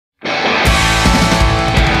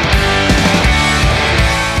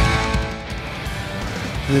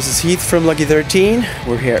This is Heath from Lucky 13.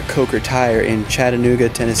 We're here at Coker Tire in Chattanooga,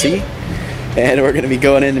 Tennessee. And we're going to be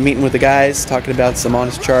going in and meeting with the guys, talking about some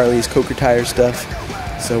Honest Charlie's Coker Tire stuff.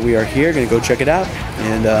 So we are here, going to go check it out,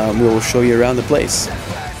 and we will show you around the place.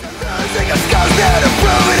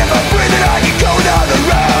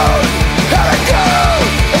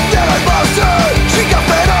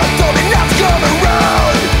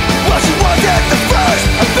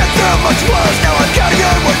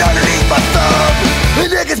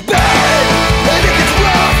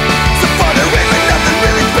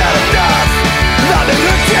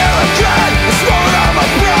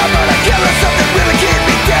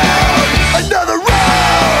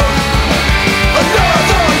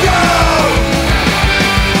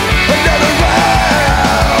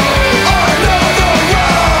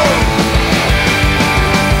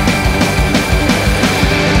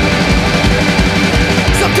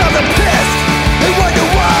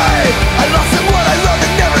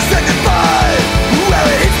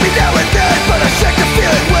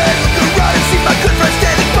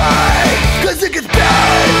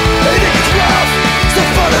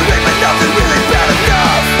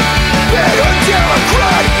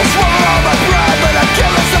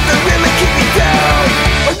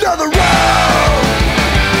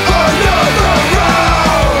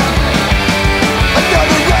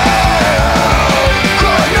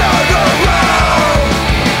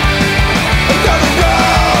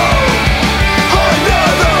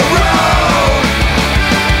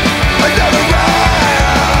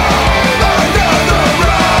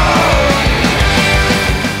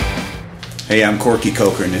 Hey, I'm Corky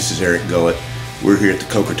Coker and this is Eric Gullett. We're here at the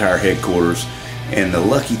Coker Tire headquarters, and the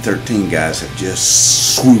Lucky 13 guys have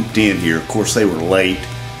just swooped in here. Of course, they were late.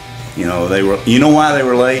 You know why they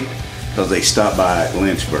were late? Because they stopped by at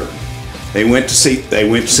Lynchburg. They went to see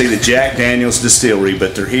the Jack Daniels distillery,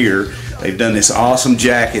 but they're here. They've done this awesome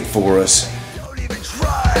jacket for us.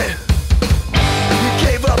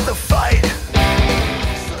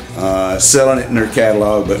 Selling it in their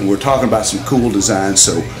catalog, but we're talking about some cool designs,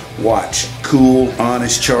 so watch. Cool,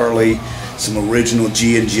 Honest Charlie, some original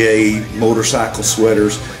G&J motorcycle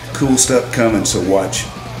sweaters, cool stuff coming, so watch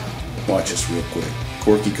us real quick.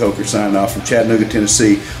 Corky Coker signing off from Chattanooga,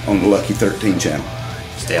 Tennessee on the Lucky 13 channel.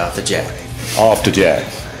 Stay off the jack. Off the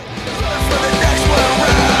jack.